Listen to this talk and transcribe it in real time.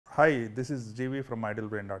Hi, this is Jeevi from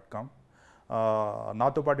idlebrain.com.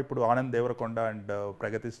 నాతో పాటు ఇప్పుడు ఆనంద్ దేవరకొండ అండ్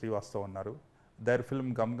ప్రగతి శ్రీవాస్తవ్ ఉన్నారు. Their film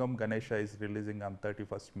Gam Gam Ganesha is releasing on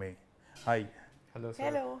 31st May. Hi. Hello, sir.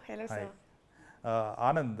 Hello, Hi. sir.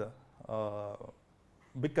 Anand,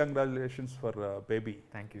 big congratulations for baby.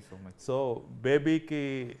 Thank you so much. So బేబీకి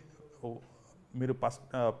మీరు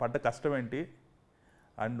పడ్డ కష్టం ఏంటి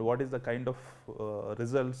and what is the kind of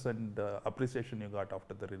results and appreciation you got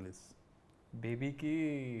after the release? Baby ki,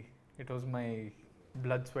 it was my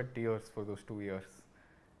blood, sweat, tears for those 2 years.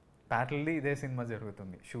 Parallelly, ఇదే cinema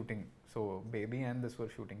జరుగుతుంది shooting. So baby and this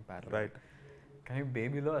were shooting parallel. Right. కానీ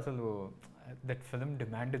బేబీలో అసలు that film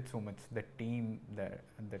demanded so much, that team,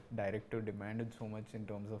 that director demanded so much in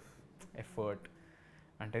terms of effort.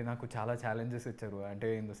 అంటే నాకు చాలా challenges ఇచ్చారు, అంటే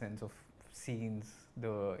in the sense of scenes,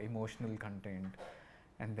 the emotional content,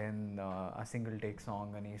 and then ఆ single take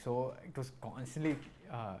song అని. So it was constantly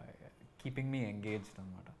keeping me engaged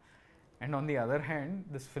అనమాట. And on the other hand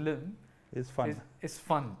this film is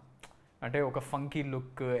fun. అంటే ఒక funky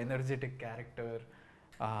look, energetic character,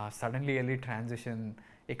 suddenly వెళ్ళి transition.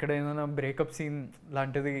 ఇక్కడ ఏదైనా breakup scene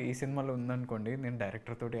లాంటిది ఈ సినిమాలో ఉందనుకోండి, నేను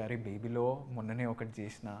డైరెక్టర్ తోటి అరే బేబీలో మొన్ననే ఒకటి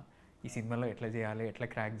చేసిన, ఈ సినిమాలో ఎట్లా చేయాలి, ఎట్లా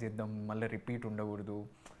క్రాక్ చేద్దాం, మళ్ళీ రిపీట్ ఉండకూడదు,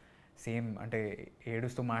 సేమ్ అంటే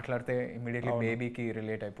ఏడుస్తూ మాట్లాడితే ఇమ్మీడియట్లీ బేబీకి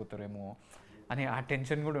రిలేట్ అయిపోతారేమో అని ఆ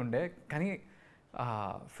టెన్షన్ కూడా ఉండే. కానీ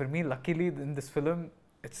for me, luckily in this film,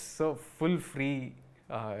 it's so full free,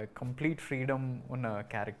 complete freedom ఉన్న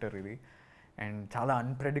క్యారెక్టర్ ఇది. అండ్ చాలా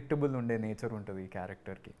అన్ప్రెడిక్టబుల్ ఉండే నేచర్ ఉంటుంది ఈ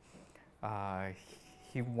క్యారెక్టర్కి.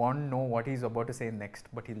 He want know what is about to say next,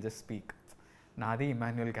 but he'll just speak. నాది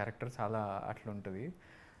ఇమాన్యుయల్ క్యారెక్టర్ చాలా అట్లా ఉంటుంది.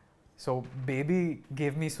 So baby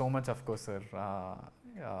gave me so much, of course sir.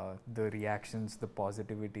 The reactions, the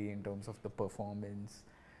positivity in terms of the performance,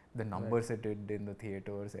 the numbers it did in the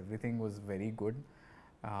theatres, everything was very good.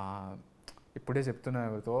 ఇప్పుడే చెప్తున్నా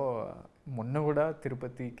ఎవరితో, మొన్న కూడా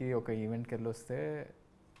తిరుపతికి ఒక ఈవెంట్కి వెళ్ళి వస్తే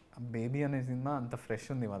బేబీ అనే సినిమా అంత ఫ్రెష్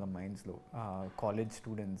ఉంది వాళ్ళ మైండ్స్లో, కాలేజ్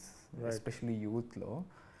స్టూడెంట్స్ ఎస్పెషలీ యూత్లో.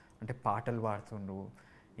 అంటే పాటలు పాడుతుండ్రు,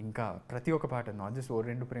 ఇంకా ప్రతి ఒక్క పాట, నాట్ జస్ట్ ఓ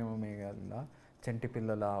రెండు ప్రేమ మేఘాల, చెంటి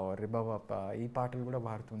పిల్లల, రిబాబాప, ఈ పాటలు కూడా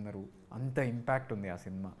పాడుతున్నారు. అంత ఇంపాక్ట్ ఉంది ఆ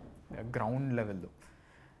సినిమా గ్రౌండ్ లెవెల్లో.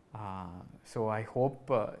 So I hope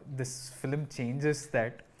this film changes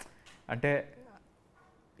that. Ante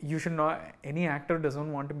you should not, any actor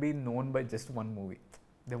doesn't want to be known by just one movie.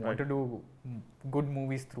 They want to do good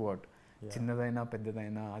movies throughout. చిన్నదైనా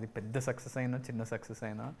పెద్దదైనా, అది పెద్ద success అయినా చిన్న success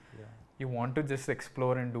అయినా, you want to just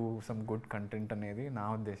explore and do some good content అనేది నా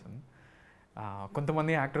ఉద్దేశం.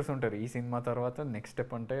 కొంతమంది యాక్టర్స్ ఉంటారు, ఈ సినిమా తర్వాత నెక్స్ట్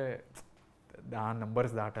స్టెప్ అంటే ఆ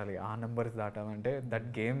numbers దాటాలంటే that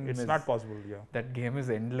game it's not possible. That game is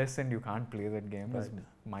endless and you can't play that game, is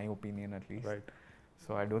my opinion at least. Right. So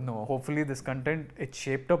I don't know, hopefully this content it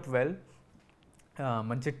shaped up well.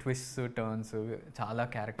 మంచి twist, turns, చాలా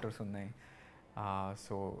characters ఉన్నాయి.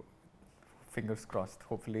 So fingers crossed,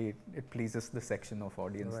 hopefully it pleases the section of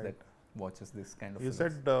audience that watches this kind of. You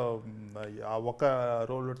said ఒక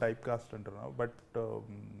role type cast అంటున్నావు, but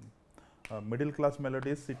middle class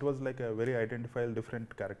melodies, it was like a very identifiable different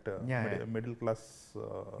character. Middle class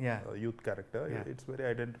youth character, it's very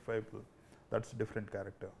identifiable. That's different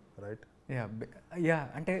character, right?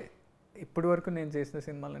 అంటే ఇప్పటి వరకు నేను చేసిన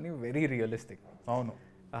సినిమాలని very realistic. అవును.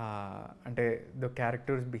 అంటే the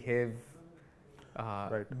characters behave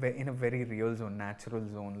in a very real zone, natural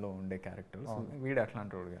జోన్లో ఉండే క్యారెక్టర్స్. వీడు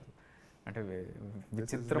అట్లాంటి రోడ్ కాదు, అంటే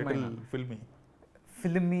విచిత్రమైన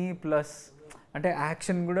ఫిల్మీ ప్లస్ అంటే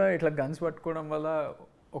యాక్షన్ కూడా ఇట్లా గన్స్ పట్టుకోవడం వల్ల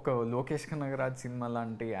ఒక లోకేష్ కనగరాజ్ సినిమా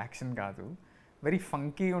లాంటి యాక్షన్ కాదు, వెరీ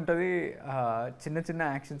ఫంకీ ఉంటుంది. చిన్న చిన్న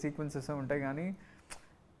యాక్షన్ సీక్వెన్సెస్ ఉంటాయి, కానీ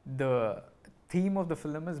the theme of the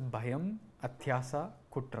film is భయం, అత్యాస,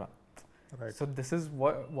 కుట్ర. So this is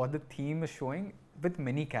what the theme is showing with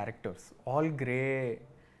many characters, all grey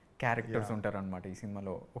characters ఉంటారు అనమాట ఈ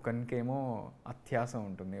సినిమాలో. ఒకనికేమో అత్యాస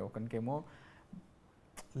ఉంటుంది, ఒకనికేమో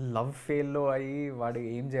లవ్ ఫెయిల్లో అయ్యి వాడు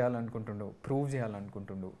ఏం చేయాలనుకుంటుండు, ప్రూవ్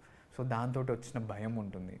చేయాలనుకుంటుండు, సో దాంతో వచ్చిన భయం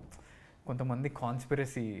ఉంటుంది. కొంతమంది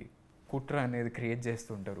కాన్స్పిరసీ, కుట్ర అనేది క్రియేట్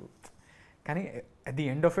చేస్తుంటారు. కానీ at the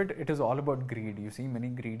end of it, it is all about greed. You see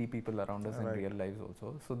many greedy people around us in real lives also.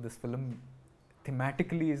 So this film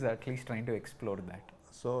thematically is at least trying to explore that.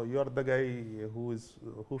 So you are the guy who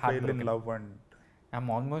failed in love, and I'm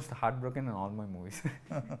almost heartbroken in all my movies.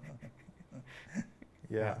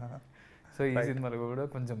 So ఈ సినిమాలో కూడా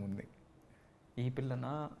కొంచెం ఉంది. ఈ పిల్లన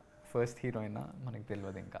first హీరోయినా మనకు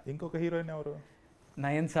తెలియదు. ఇంకా ఇంకొక హీరోయిన్ ఎవరు?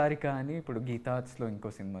 నయన్ సారిక అని ఇప్పుడు గీతాస్లో ఇంకో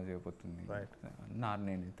సినిమా చేయబోతుంది.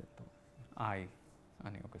 నార్నేనితో ఆయ్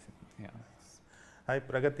అని ఒక cinema. Hi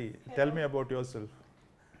Pragathi, tell me about your self.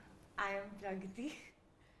 I am Pragati,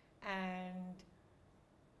 and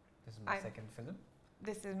the second film.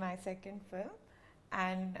 This is my second film,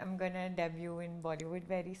 and I'm gonna debut in Bollywood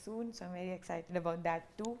very soon, so I'm very excited about that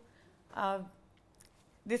too.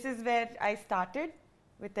 This is where I started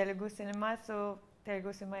with Telugu cinema, so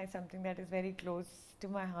Telugu cinema is something that is very close to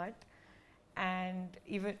my heart, and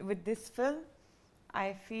even with this film, I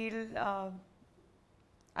feel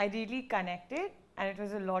I really connected, and it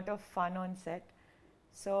was a lot of fun on set.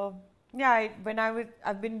 So yeah,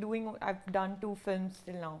 I've done 2 films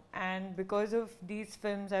till now, and because of these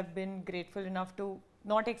films, I've been grateful enough to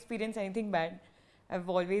not experience anything bad. I've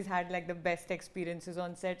always had like the best experiences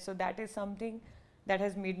on set, so that is something that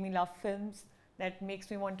has made me love films, that makes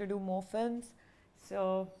me want to do more films. So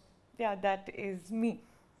yeah, that is me.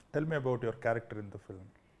 Tell me about your character in the film.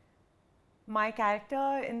 My character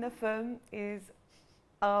in the film is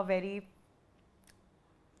a very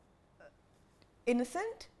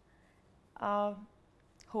innocent,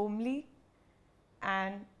 homely,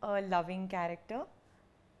 and a loving character.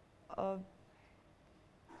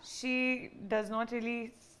 She does not really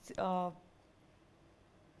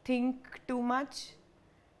think too much,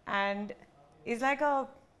 and is like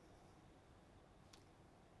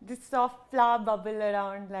this soft flower bubble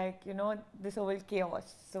around, like, you know, this whole chaos.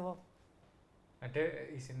 So అంటే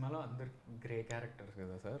ఈ సినిమాలో అందరు grey characters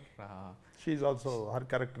కదా sir. She's also, her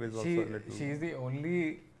character is also a little, she is the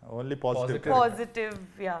only positive,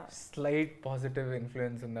 yeah, slight positive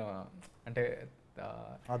influence in the అంటే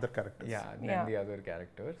other characters. than the other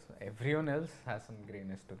characters. Everyone else has some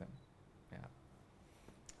grayness to them.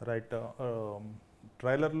 Right.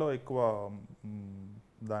 ట్రైలర్లో ఎక్కువ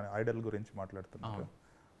దాని Idol గురించి మాట్లాడుతున్నారు.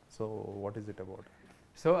 So what is it about?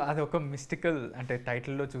 So అది ఒక mystical, అంటే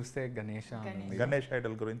టైటిల్లో చూస్తే గణేష్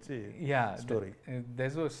ఐడల్ గురించి story.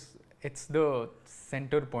 It's the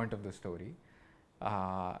centre point of the story.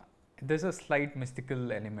 there's a slight mystical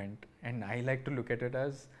element, and I like to look at it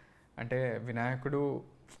as అంటే వినాయకుడు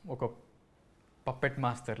ఒక పప్పెట్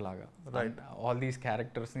మాస్టర్ లాగా, ఆల్ దీస్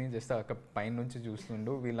క్యారెక్టర్స్ని జస్ట్ ఒక పైన నుంచి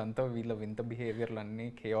చూస్తుండు, వీళ్ళంతా వీళ్ళ వింత బిహేవియర్లన్నీ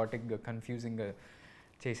కేయాటిక్గా కన్ఫ్యూజింగ్గా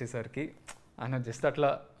చేసేసరికి ఆయన జస్ట్ అట్లా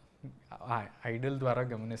ఐడల్ ద్వారా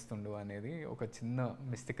గమనిస్తుండు అనేది ఒక చిన్న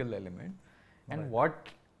mystical element. And what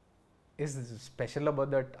is special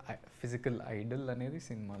about that physical Idol అనేది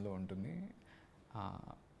సినిమాలో ఉంటుంది.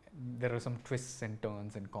 There are some twists and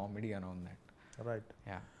turns and comedy around that. Right.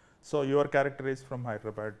 So your character is from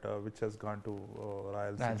Hyderabad, which has gone to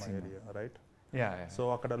Rayalaseema area, right? Yeah. So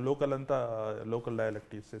akkada local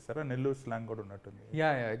dialect use chesara, Nellore slang kuda unnatunni.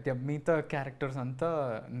 Yeah. Meeta characters anta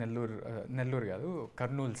Nellore kaadu,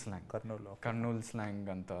 Kurnool slang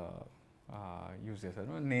anta use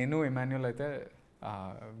chesaru. Nenu Emmanuel aithe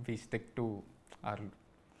we stick to our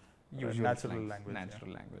usual natural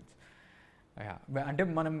language. Yeah.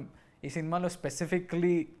 Ante manam ee సినిమాలో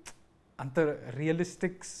specifically అంత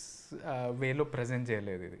రియలిస్టిక్స్ వేలో present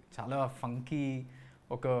చేయలేదు. ఇది చాలా funky,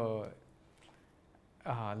 ఒక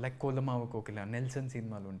like కోలమావ కోకిల, Nelson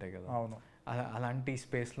సినిమాలు ఉంటాయి కదా, అలాంటి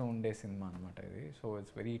స్పేస్లో ఉండే సినిమా అనమాట ఇది. So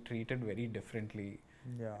it's very treated very differently.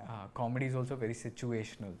 Comedy is also very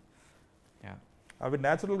situational. అవి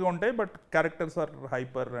న్యాచురల్గా ఉంటాయి, but characters are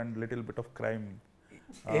hyper and little bit of crime.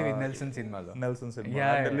 Nelson cinema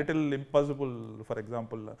little impossible. For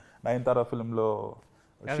example Nayanthara ఫిల్మ్లో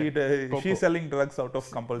she's selling drugs out of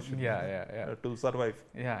compulsion to survive.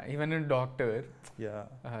 Even in Doctor,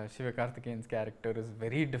 Sivakarthikeyan's character is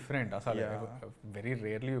very different. Very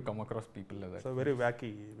rarely you come across people like that. So very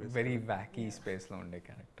wacky space lo unde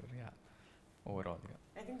character. Overall,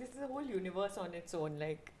 I think this is a whole universe on its own,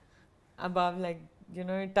 like above, like, you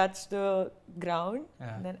know, you touch the ground,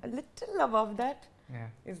 and then a little above that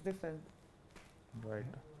is the film.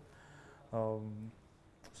 Right.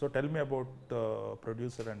 So tell me about the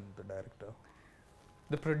producer and the director.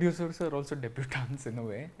 The producers are also debutants in a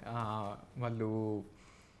way. వాళ్ళు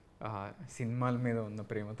సినిమాల మీద ఉన్న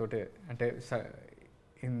ప్రేమతోటే, అంటే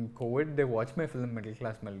in Covid they watch my film middle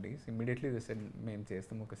class melodies. Immediately they said మేము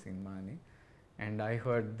చేస్తాం ఒక cinema అని. And I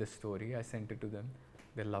heard this story, I sent it to them,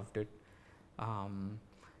 they loved it.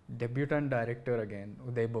 Debutante director again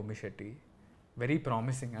Uday Bommisetty, very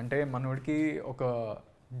promising. అంటే మనోడికి ఒక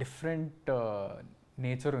different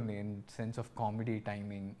nature ఉంది in sense of comedy,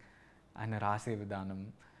 timing, ఆయన రాసే విధానం.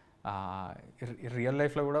 రియల్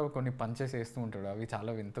లైఫ్లో కూడా కొన్ని పంచెస్ వేస్తూ ఉంటాడు, అవి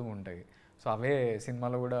చాలా వింతగా ఉంటాయి. సో అవే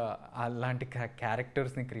సినిమాలో కూడా అలాంటి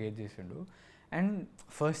క్యారెక్టర్స్ని క్రియేట్ చేసిండు. అండ్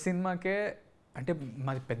ఫస్ట్ సినిమాకే, అంటే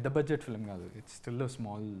మాది పెద్ద బడ్జెట్ ఫిల్మ్ కాదు, it's still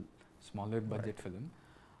smaller budget film,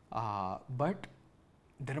 but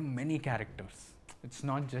there are many characters. It's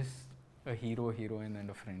not just a heroine and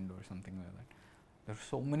a friend or something like that. There are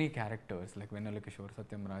so many characters like Venala Kishore,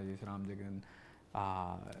 Satyam Rajesh, Ram Jagan,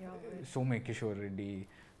 Some Kishore Reddy,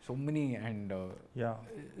 so many and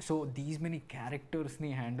so these many క్యారెక్టర్స్ని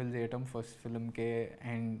handle చేయటం first ఫిల్మ్కే,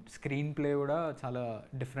 and screen play కూడా చాలా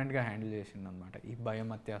డిఫరెంట్గా handle చేసింది అనమాట. ఈ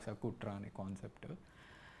భయం, అత్యాస, కుట్ర అనే కాన్సెప్ట్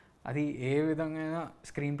అది ఏ విధంగా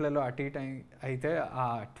స్క్రీన్ ప్లేలో అటు ఇటు అయితే ఆ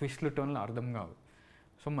ట్విస్ట్లు టోన్లు అర్థం కావు.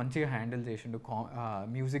 సో మంచిగా హ్యాండిల్ చేసిండు.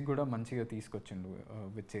 మ్యూజిక్ కూడా మంచిగా తీసుకొచ్చిండు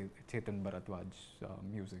with Chetan Bharadwaj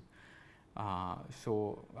music. So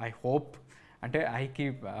I hope, అంటే I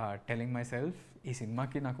keep telling my self, ఈ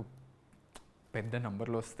సినిమాకి నాకు పెద్ద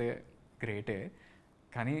నంబర్లు వస్తే గ్రేటే,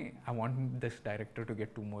 కానీ I want this director to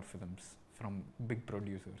get 2 more films from big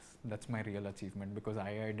producers. That's my real achievement because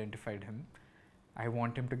I identified him. I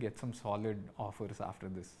want him to get some solid offers after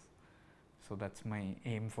this. So that's my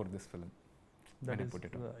aim for this film. That is, put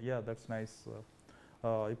it yeah, that's nice.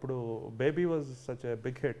 Ippudu Baby was such a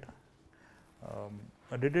big hit.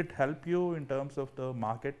 Did it help you in terms of the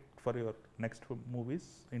market for your next movies,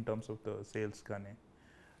 in terms of the sales kane?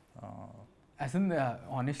 As in,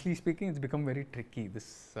 honestly speaking, it's become very tricky, this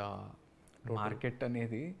market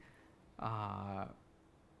anedi.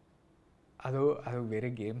 అదో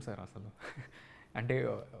వేరే game sir అసలు. అంటే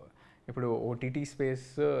ఇప్పుడు OTT space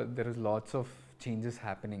there is lots of changes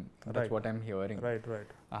happening, that's what I'm hearing.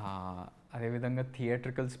 అదేవిధంగా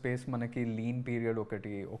theatrical space మనకి lean period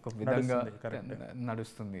ఒక విధంగా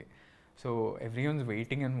నడుస్తుంది. So everyone's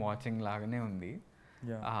waiting and watching లాగానే ఉంది.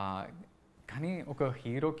 కానీ ఒక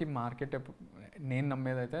హీరోకి మార్కెట్ నేను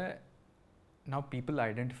నమ్మేదైతే, now people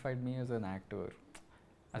identified me as an actor,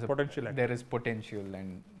 as a potential actor. There is potential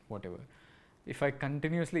and whatever. If I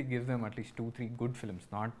continuously give them at least 2-3 good films,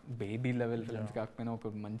 not baby level films, kaakapena oka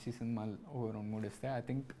manchi cinema oka 2-3 iste, I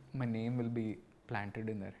think my name will be planted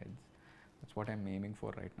in their heads. That's what I'm aiming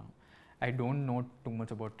for right now. I don't know too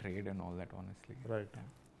much about trade and all that, honestly. Right. Yeah.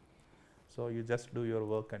 So you just do your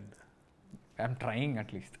work and I'm trying at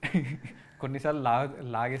least. కొన్నిసార్లు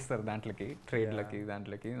లాగేస్తారు దాంట్లోకి, ట్రేడ్లకి,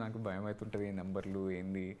 దాంట్లోకి. నాకు భయం అవుతుంటుంది, ఈ నెంబర్లు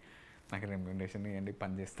ఏంది, నాకు రెమ్యునరేషన్ ఇవ్వండి,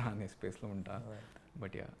 పని చేస్తా అనే స్పేస్లో ఉంటా.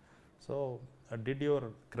 But yeah. So did your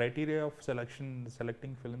criteria of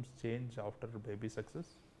selecting films change after baby success?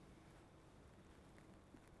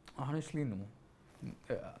 Honestly no.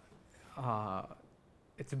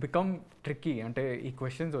 It's become tricky. అంటే ఈ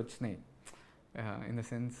క్వశ్చన్స్ వచ్చినాయి ఇన్ ద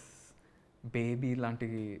సెన్స్, బేబీ లాంటి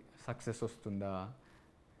సక్సెస్ వస్తుందా,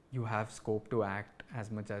 you have scope to act as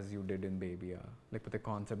much as you did in బేబీయా, లేకపోతే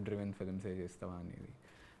concept driven films ఏ చేస్తావా అనేది.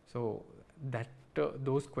 So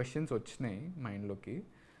those questions వచ్చినాయి మైండ్లోకి.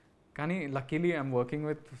 కానీ luckily I'm working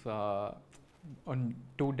with on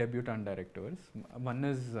 2 debutant directors. One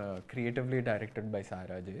is creatively directed by Sai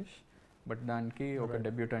Rajesh, but దానికి ఒక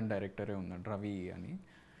debutante డైరెక్టరే ఉన్నాడు, రవి అని.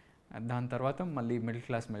 దాని తర్వాత మళ్ళీ మిడిల్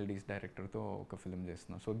క్లాస్ మెలడీస్ డైరెక్టర్తో ఒక ఫిల్మ్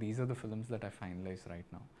చేస్తున్నాం. So these are the films that I finalise right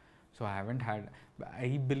now. So I haven't had, I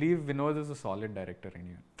believe Vinod is a solid director in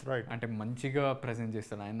here. అంటే మంచిగా ప్రజెంట్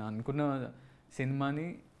చేస్తాడు. ఆయన అనుకున్న సినిమాని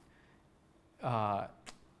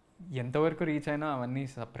ఎంతవరకు రీచ్ అయినా అవన్నీ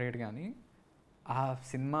సపరేట్, కానీ ఆ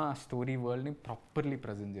సినిమా స్టోరీ వరల్డ్ని ప్రాపర్లీ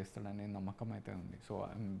ప్రజెంట్ చేస్తాడనే నమ్మకం అయితే ఉంది. So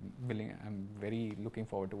I'm very looking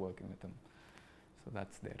forward to working with him. So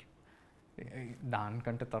that's there.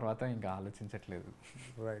 దానికంటే తర్వాత ఇంకా ఆలోచించట్లేదు.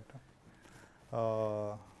 Right.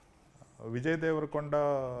 Vijay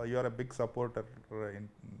Deverakonda, you are a big supporter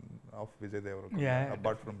of Vijay Deverakonda,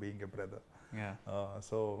 apart from being a brother.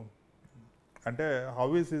 So, ante how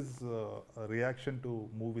is his reaction to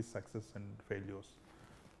movie success and failures?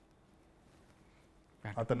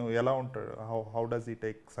 Atanu ela untadu, how does he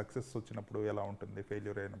take success vachinappudu ela untundi,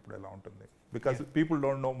 failure ayinappudu ela untundi? Because people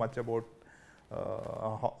don't know much about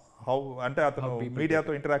how ante atanu media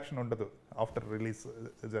tho interaction undadu after release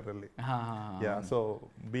generally. So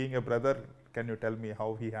being a brother, can you tell me how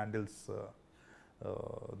he handles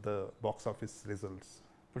the box office results?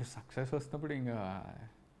 But success vastappudu inga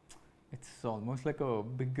it's almost like a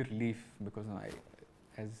big relief, because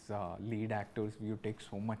as lead actors you take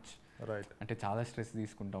so much. Right. అంటే చాలా stress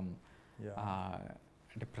తీసుకుంటాం.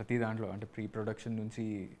 అంటే ప్రతి దాంట్లో, అంటే pre production నుంచి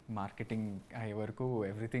marketing అయ్యే వరకు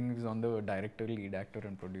everything is on the director, lead actor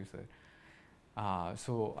and producer.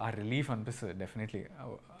 So ఆ రిలీఫ్ అనిపిస్తుంది డెఫినెట్లీ.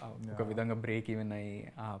 ఒక విధంగా బ్రేక్ ఈవెన్ అయ్యి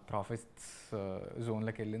ఆ ప్రాఫిట్స్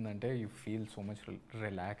జోన్లోకి వెళ్ళిందంటే you feel so much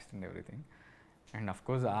relaxed and everything. And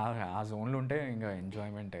of course ఆ జోన్లో ఉంటే ఇంకా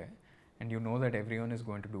ఎంజాయ్మెంటే. And you know that everyone is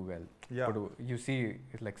going to do well. You see,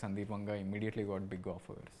 it's like Sandeep Vanga immediately got big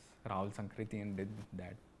offers. Rahul Sankrithian did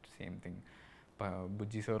that same thing.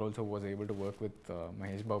 Bujji sir also was able to work with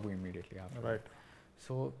Mahesh Babu immediately after. Right.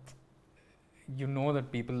 So you know that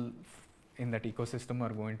people in that ecosystem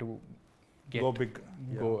are going to go big.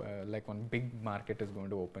 Like one big market is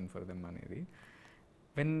going to open for them anedi.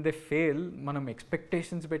 When they fail, మనం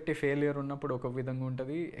expectations పెట్టి failure ఉన్నప్పుడు ఒక విధంగా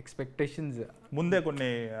ఉంటుంది, expectations ముందే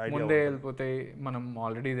వెళ్ళిపోతాయి, మనం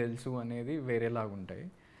already తెలుసు అనేది వేరేలాగా ఉంటాయి.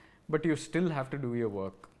 But you still have to do your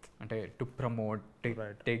work, అంటే to promote,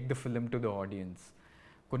 take the film to the audience.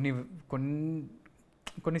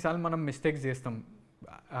 కొన్నిసార్లు మనం మిస్టేక్స్ చేస్తాం,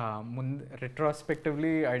 ముందు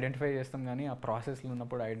రెట్రాస్పెక్టివ్లీ ఐడెంటిఫై చేస్తాం, కానీ ఆ ప్రాసెస్లో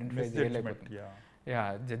ఉన్నప్పుడు ఐడెంటిఫై చేయలేకపోతాం.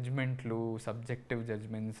 జడ్జ్మెంట్లు, సబ్జెక్టివ్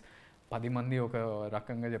జడ్జ్మెంట్స్, 10 మంది ఒక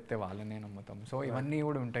రకంగా చెప్తే వాళ్ళనే నమ్ముతాం. సో ఇవన్నీ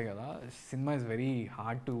కూడా ఉంటాయి కదా. Cinema is very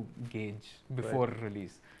hard to gauge before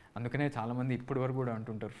release. అందుకనే చాలామంది ఇప్పటి వరకు కూడా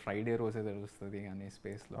అంటుంటారు ఫ్రైడే రోజే తెలుస్తుంది అనే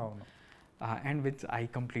స్పేస్లో. And which I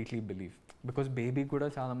completely believe, because baby కూడా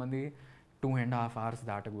చాలామంది 2.5 hours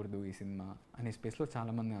దాటకూడదు ఈ సినిమా అనే స్పేస్లో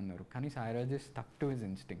చాలామంది అన్నారు. కానీ Sairaj stuck to his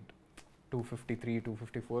instinct. 253,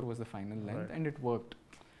 254 was the final length, and it worked.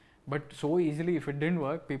 But so easily, if it didn't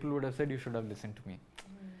work, people would have said you should have listened to me.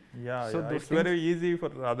 So it's very easy for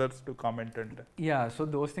others to comment and so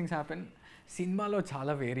those things happen. సినిమాలో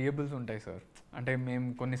చాలా variables ఉంటాయి sir. అంటే మేము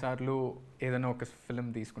కొన్నిసార్లు ఏదైనా ఒక film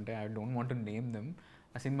తీసుకుంటే, I don't want to name them,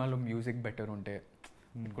 ఆ సినిమాలో మ్యూజిక్ బెటర్ ఉంటే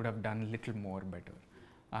it could have done little more better.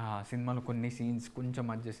 ఆ సినిమాలో కొన్ని సీన్స్ కొంచెం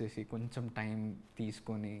అడ్జస్ట్ చేసి, కొంచెం టైం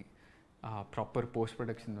తీసుకొని ప్రాపర్ పోస్ట్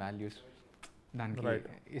ప్రొడక్షన్ వాల్యూస్ దానికి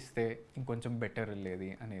ఇస్తే ఇంకొంచెం బెటర్ వెళ్ళేది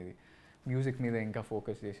అనేది, మ్యూజిక్ మీద ఇంకా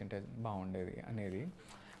ఫోకస్ చేసింటే బాగుండేది అనేది.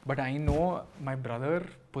 But I know my brother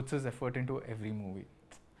puts his effort in to every movie.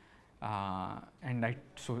 And I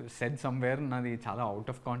said somewhere, నాది చాలా అవుట్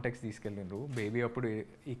ఆఫ్ కాంటెక్స్ట్ తీసుకెళ్ళిండ్రు. బేబీ అప్పుడు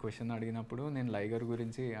ఈ క్వశ్చన్ అడిగినప్పుడు నేను లైగర్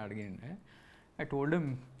గురించి అడిగిండే. I told him,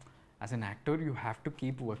 as an actor you have to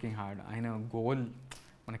keep working hard. ఆయన goal,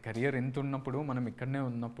 మన career ఎంత ఉన్నప్పుడు, మనం ఇక్కడనే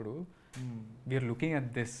ఉన్నప్పుడు, we are looking at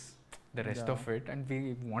this, the rest of it, and we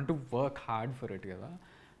want to work hard for it కదా.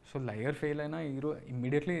 సో లయర్ ఫెయిల్ అయినా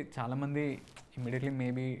immediately చాలామంది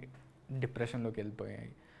మేబీ డిప్రెషన్లోకి వెళ్ళిపోయాయి,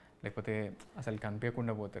 లేకపోతే అసలు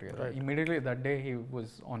కనిపించకుండా పోతారు కదా. Immediately that day he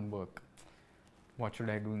was on work. What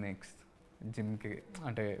should I do next, జిమ్కి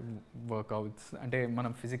అంటే వర్కౌట్స్, అంటే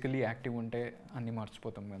మనం ఫిజికలీ యాక్టివ్ ఉంటే అన్నీ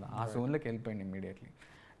మర్చిపోతాం కదా, ఆ జోన్లోకి వెళ్ళిపోయింది immediately.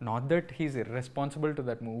 Not that he's irresponsible to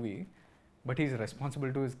that movie, but he's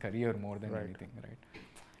responsible to his career more than anything, right?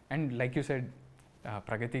 And like you said,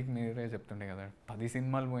 ప్రగతికి మీరే చెప్తుండే కదా, 10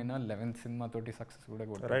 సినిమాలు పోయినా 11th సినిమాతోటి సక్సెస్ కూడా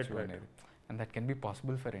కొట్టచ్చు అనేది. And that can be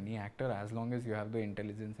possible for any actor as long as you have the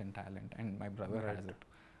intelligence and talent, and my brother has it.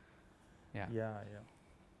 Yeah,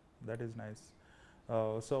 that is nice.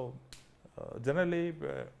 So generally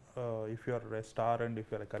if you are a star and if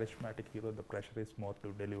you are a charismatic hero, the pressure is more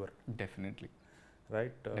to deliver. Definitely.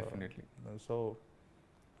 Right? Definitely. So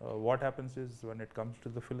what happens is, when it comes to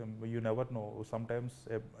the film, you never know. Sometimes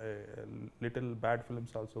little bad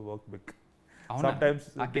films also work big. Sometimes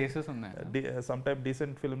cases unnai. Sometimes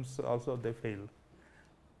decent films also they fail.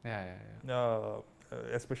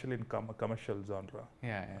 Especially in commercial genre.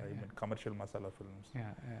 I mean commercial masala films.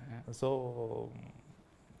 So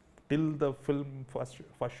till the film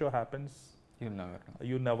first show happens,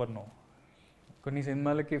 you never know. కొన్ని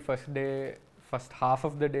సినిమాలకి first half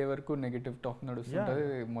of the day వరకు negative talk నడుస్తుంటుంది,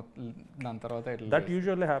 దాని తర్వాత that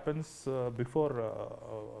usually happens before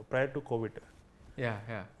prior to COVID.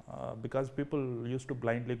 Because people used to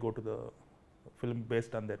blindly go to the film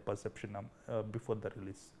based on their perception before the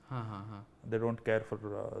release. They don't care for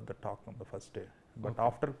the talk on the first day. But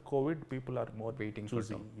after COVID, people are more waiting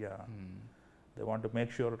choosy. They want to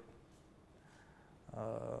make sure.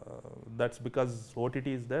 That's because OTT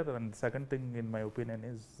is there. And second thing, in my opinion,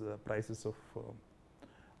 is prices of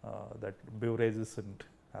that beverages and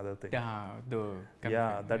other things.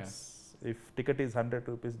 That's if ticket is 100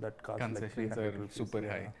 rupees, that costs like 300 rupees. Super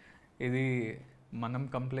high. ఇది మనం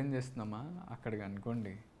complaint చేస్తున్నామా, అక్కడికి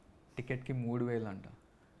అనుకోండి టికెట్కి 3,000 అంట.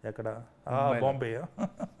 ఎక్కడ? బాంబే.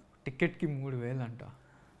 టికెట్కి 3,000 అంట.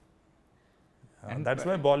 And that's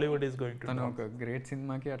why Bollywood is going to. తను ఒక గ్రేట్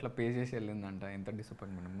సినిమాకి అట్లా పే చేసి వెళ్ళిందంట. ఎంత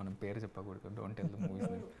డిసప్పాయింట్మెంట్. మనం పేరు చెప్పకూడదు, don't tell the movies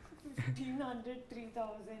name. 1,500,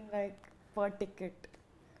 3,000 like per ticket.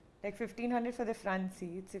 Like 1,500 for the front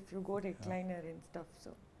seats if you go recliner and stuff.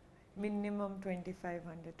 So minimum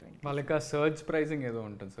 2,500, 20. వాళ్ళకి ఆ సర్జ్ ప్రైసింగ్ ఏదో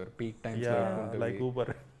ఉంటుంది సార్, పీక్ టైమ్స్ లో ఉంటుంది. Like Uber.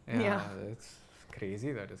 It's crazy.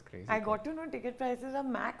 That is crazy. I got to know ticket prices are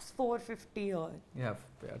max 450 here.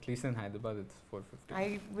 At least in Hyderabad it's 450. I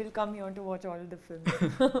will come here to watch all the films.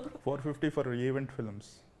 450 for event films.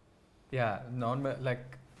 Normal, like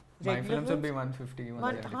my films would be 150.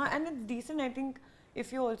 And it's decent. I think if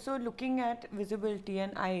you're also looking at visibility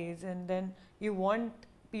and eyes, and then you want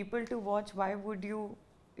people to watch, why would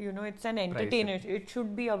you know, it's an entertainer. It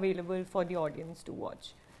should be available for the audience to watch.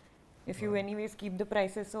 If you anyways keep the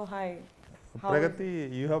prices so high. Pragati,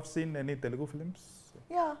 you have seen any Telugu films?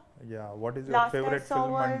 Yeah. Yeah. What is your Last favorite I saw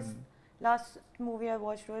film? was last movie I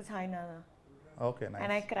watched was Hi Nana, Okay, nice.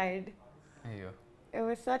 and I cried. Ayyo. It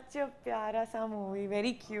was such a pyara sa movie,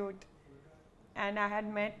 very cute. And I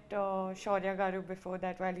had met Shaurya Garu before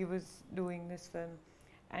that while he was doing this film,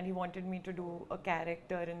 and he wanted me to do a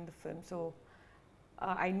character in the film. So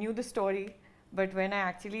I knew the story, but when I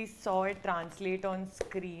actually saw it translate on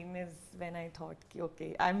screen is when I thought,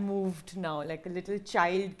 okay, I'm moved now. Like a little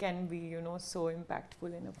child can be, you know, so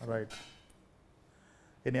impactful in a film. Right.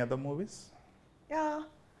 Any other movies? Yeah.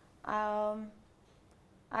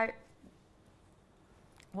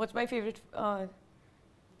 What's my favorite?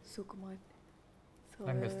 Sukumar.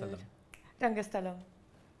 Rangasthalam. Rangasthalam.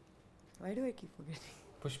 Why do I keep forgetting?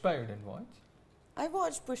 Pushpa you didn't watch? I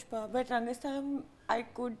watched Pushpa, but Rangasthalam I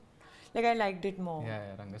liked it more.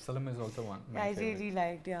 Yeah, Rangasthalam is also one. I really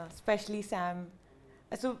liked, especially Sam.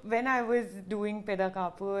 So when I was doing Peda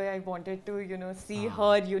Kapoor, I wanted to, you know, see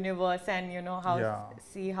her universe and, you know,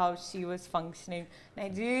 see how she was functioning.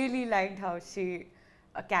 And I really liked how she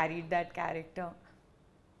carried that character.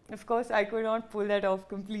 Of course, I could not pull that off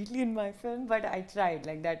completely in my film, but I tried.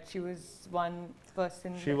 Like that, she was one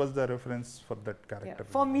person. She was the reference for that character. Yeah,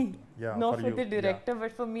 for me. Yeah, not for the director,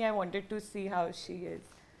 but for me, I wanted to see how she is.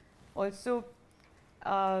 Also,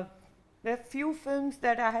 there are few films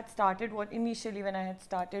that I had started initially when I had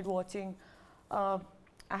started watching. I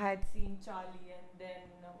had seen Charlie and then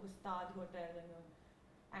Ustad Hotel and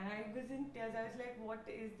I was in tears. I was like, what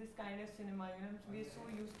is this kind of cinema? You know, we're so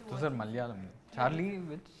used to. Those are Malayalam. Charlie,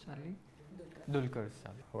 which Charlie? Dulquer's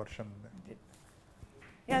Charlie. Version.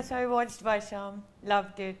 Yeah, so I watched Varsham,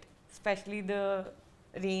 loved it, especially the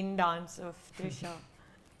rain dance of Trisha.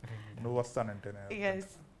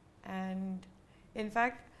 Yes, and in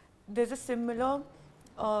fact, there's a similar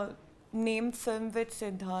named film with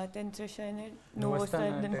Siddharth and Trisha in it.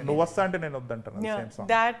 Same song.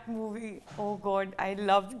 That movie, oh god, I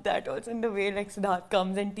loved that also in the way like Siddharth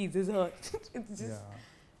comes and teases her. It's just,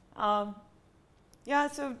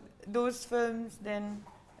 so those films, then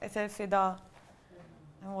S.L. Fida,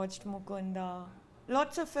 I watched Mukunda.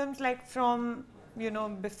 Lots of films like from, you know,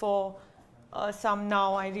 before, some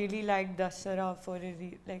now. I really liked Dasara for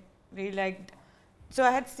really liked. So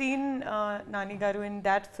I had seen Nani Garu in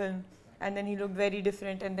that film, and then he looked very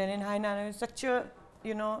different. And then in Hi Nana, was such a,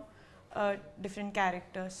 you know, different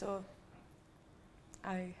character. So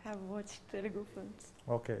I have watched Telugu films.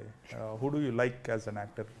 Okay. Who do you like as an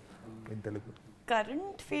actor in Telugu?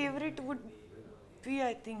 Current favorite would be,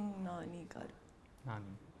 I think, Nani Garu.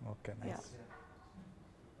 Nani. Okay, nice. Yeah.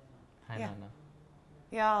 Hi Nana.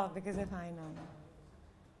 Yeah, because of Hi Nana.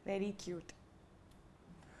 Very cute.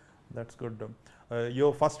 That's good.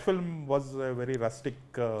 Your first film was a very rustic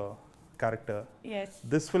character. Yes.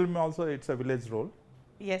 This film also, it's a village role.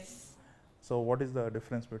 Yes. So what is the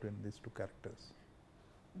difference between these two characters?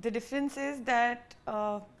 The difference is that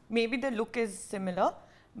maybe the look is similar,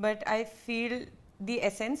 but I feel the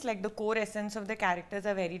essence, like the core essence of the characters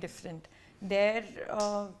are very different. There,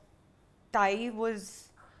 Tai was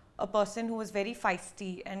a person who was very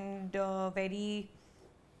feisty and very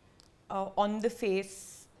on the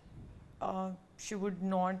face. She would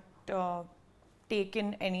not take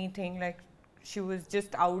in anything, like she was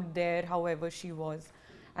just out there however she was.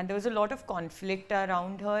 And there was a lot of conflict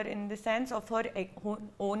around her in the sense of her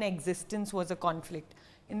own existence was a conflict.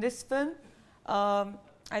 In this film,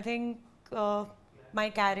 I think my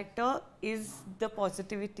character is the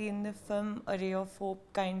positivity in the film, a ray of hope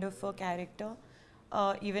kind of a character.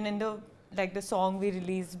 Even in the song we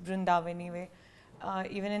released, Brindavani Way,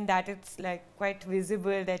 even in that it's like quite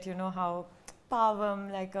visible that, you know, how Parvam,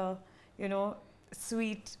 like a, you know,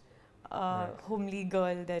 sweet, homely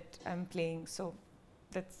girl that I'm playing. So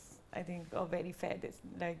that's, I think, a very fair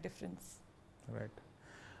difference. Right.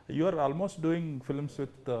 You are almost doing films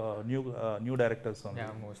with new directors only.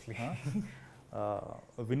 Yeah, mostly.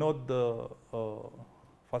 Vinod, the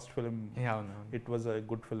first film, it was a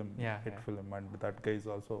good film, hit film, and that guy is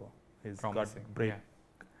also, he's promising. Got break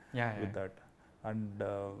with that. And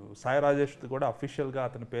Sai Rajesh kuda official ga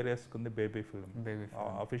atani peru eskundi baby film.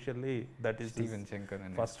 Officially that is Steven Shankar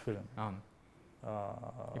first film.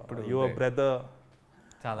 Ippudu Your brother,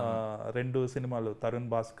 rendu cinemalu, Tarun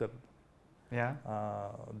Bhaskar,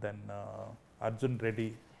 then Arjun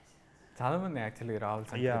Reddy. Chala mandi actually, Rahul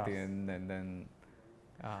Sankati, and then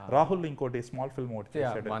Rahul inkoti small film okati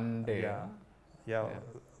chesadu. One day.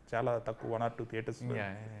 Chala takku 1 or 2 theaters.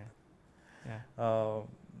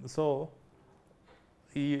 So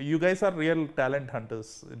you guys are real talent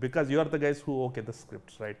hunters because you are the guys who okay the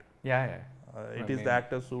scripts, right? It is the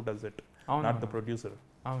actors who does it, not the producer.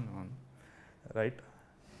 Right?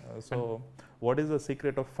 So what is the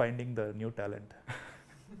secret of finding the new talent?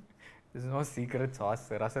 This no secret sauce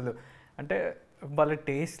sir. అసలు అంటే వాళ్ళ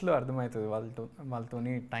టేస్ట్లో అర్థమవుతుంది.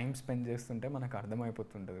 వాళ్ళతోని time spend చేస్తుంటే మనకు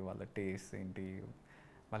అర్థమైపోతుంటుంది వాళ్ళ taste ఏంటి,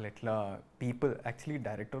 వాళ్ళు ఎట్లా people. Actually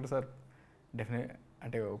directors are definite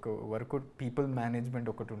అంటే ఒక వరకు పీపుల్ మేనేజ్మెంట్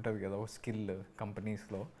ఒకటి ఉంటుంది కదా, ఒక స్కిల్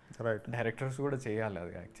కంపెనీస్లో. రైట్. డైరెక్టర్స్ కూడా చేయాలి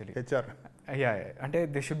అది యాక్చువల్లీ. హెచ్ఆర్. యా, అంటే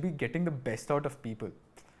they should be getting the best out of people.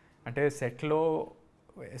 అంటే సెట్లో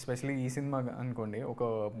ఎస్పెషలీ ఈ సినిమా అనుకోండి, ఒక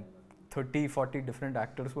 30-40 different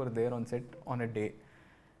actors were there on set on a day.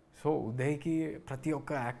 So ఉదయ్కి ప్రతి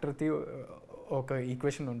ఒక్క యాక్టర్కి ఒక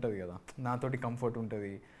ఈక్వేషన్ ఉంటుంది కదా, నాతోటి కంఫర్ట్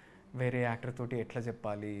ఉంటుంది, వేరే యాక్టర్ తోటి ఎట్లా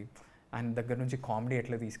చెప్పాలి, ఆయన దగ్గర నుంచి కామెడీ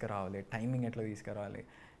ఎట్లా తీసుకురావాలి, టైమింగ్ ఎట్లా తీసుకురావాలి.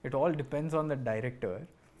 It all depends on the director.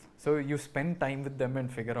 So you spend time with them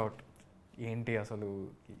and figure out ఏంటి అసలు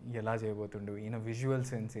ఎలా చేయబోతుండు, ఈయన విజువల్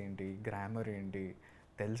సెన్స్ ఏంటి, గ్రామర్ ఏంటి,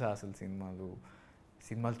 తెలుసా అసలు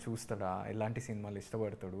సినిమాలు చూస్తాడా, ఎలాంటి సినిమాలు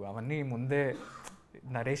ఇష్టపడతాడు, అవన్నీ ముందే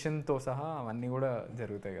నరేషన్తో సహా అవన్నీ కూడా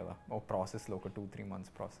జరుగుతాయి కదా ఒక ప్రాసెస్లో, ఒక 2-3 months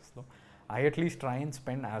ప్రాసెస్లో. I at least try and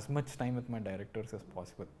spend as much time with my directors as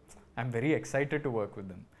possible. I'm very excited to work with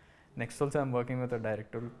them. Next also I'm working with a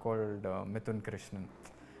director called Mithun Krishnan.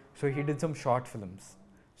 So he did some short films.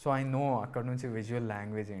 So I know అక్కడ నుంచి visual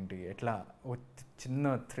language ఏంటి, ఎట్లా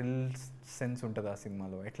చిన్న thrill sense ఉంటుంది ఆ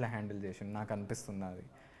సినిమాలో, ఎట్లా handle చేసి నాకు అనిపిస్తుంది అది.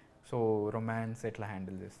 సో రొమాన్స్ ఎట్లా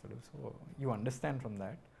హ్యాండిల్ చేస్తాడు. So you understand from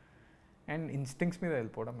that and instincts మీద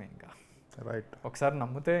వెళ్ళిపోవడమే ఇంకా. రైట్. ఒకసారి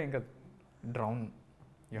నమ్మితే ఇంకా drown,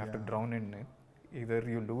 you have to drown in it. Either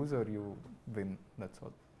you lose are you win, that's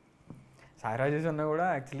all. Sai Rajesh అన్న కూడా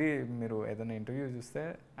యాక్చువల్లీ మీరు ఏదైనా ఇంటర్వ్యూ చూస్తే,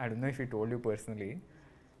 I don't know if you told you personally,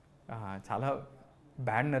 చాలా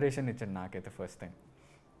బ్యాడ్ నరేషన్ ఇచ్చాడు నాకైతే first time.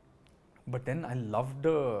 But then I love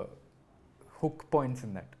the hook points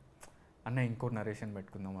in that. అన్న ఇంకో నరేషన్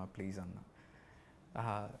పెట్టుకుందామా ప్లీజ్ అన్న.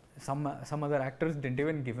 some other actors didn't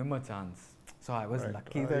even give him a chance. So I was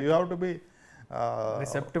lucky that you have to be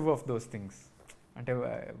receptive of those things. అంటే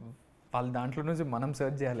వాళ్ళ దాంట్లో నుంచి మనం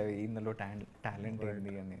search చేయాలి ఇందులో టాలెంట్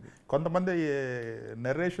ఏంది అనేది. కొంతమంది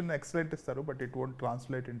నరేషన్ ఎక్సలెంట్ ఇస్తారు but it won't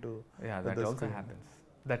translate into. That also happens.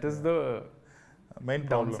 That is the main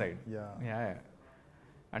down side.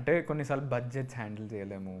 అంటే కొన్నిసార్లు బడ్జెట్స్ హ్యాండిల్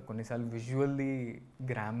చేయలేము, కొన్నిసార్లు విజువల్లీ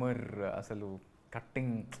గ్రామర్ అసలు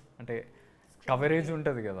కట్టింగ్ అంటే కవరేజ్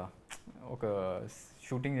ఉంటుంది కదా, ఒక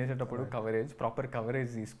షూటింగ్ చేసేటప్పుడు ప్రాపర్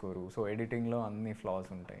కవరేజ్ తీసుకోరు. సో ఎడిటింగ్లో అన్ని ఫ్లాస్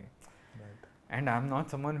ఉంటాయి. And I'm not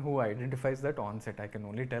someone who identifies that on set. I can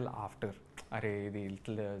only tell after, అరే ఇది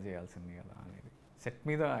ఇట్లా చేయాల్సింది కదా అనేది. సెట్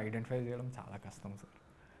మీద ఐడెంటిఫై చేయడం చాలా కష్టం sir.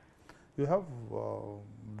 You have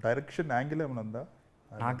direction angle ఏమైనా ఉందా?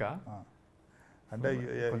 నాకా? అంటే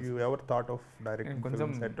you ever thought of directing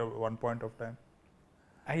films at one point of time?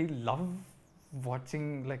 I love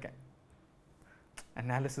watching like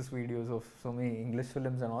analysis videos of so many English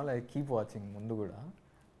films and all. I keep watching. ముందు కూడా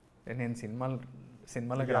నేను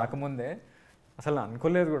సినిమాలకు రాకముందే అసలు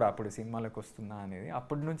అనుకోలేదు కూడా అప్పుడు సినిమాలకు వస్తున్నా అనేది.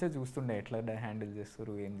 అప్పటి నుంచే చూస్తుండే ఎట్లా హ్యాండిల్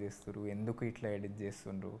చేస్తారు, ఏం చేస్తారు, ఎందుకు ఇట్లా ఎడిట్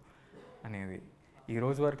చేస్తుండ్రు అనేది. ఈ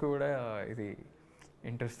రోజు వరకు కూడా ఇది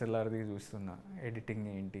ఇంటర్స్టెల్లార్ది చూస్తున్నా, ఎడిటింగ్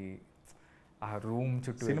ఏంటి, ఆ రూమ్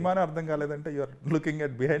చుట్టూ. సినిమానే అర్థం కాలేదంటే you are looking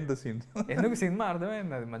at behind the scenes. ఎందుకు సినిమా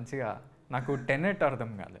అర్థమైంది అది మంచిగా. నాకు టెనెట్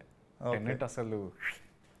అర్థం కాలే. టెనెట్ అసలు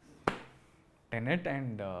Tenet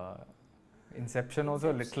and Inception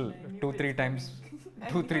also little 2-3 times.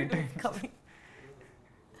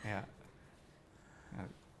 Yeah.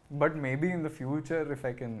 But maybe in the future if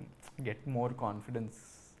I can get more confidence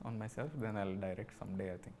on myself, then I'll direct someday,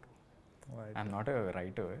 I think. Right. I'm not a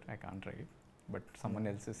writer, I can't write, but someone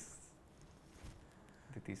else is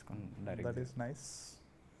direct. That is nice.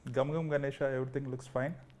 Gam Gam Ganesha, everything looks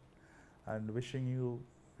fine, and wishing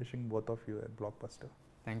both of you a blockbuster.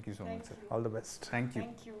 Thank you so much, sir. All the best. Thank you.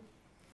 Thank you.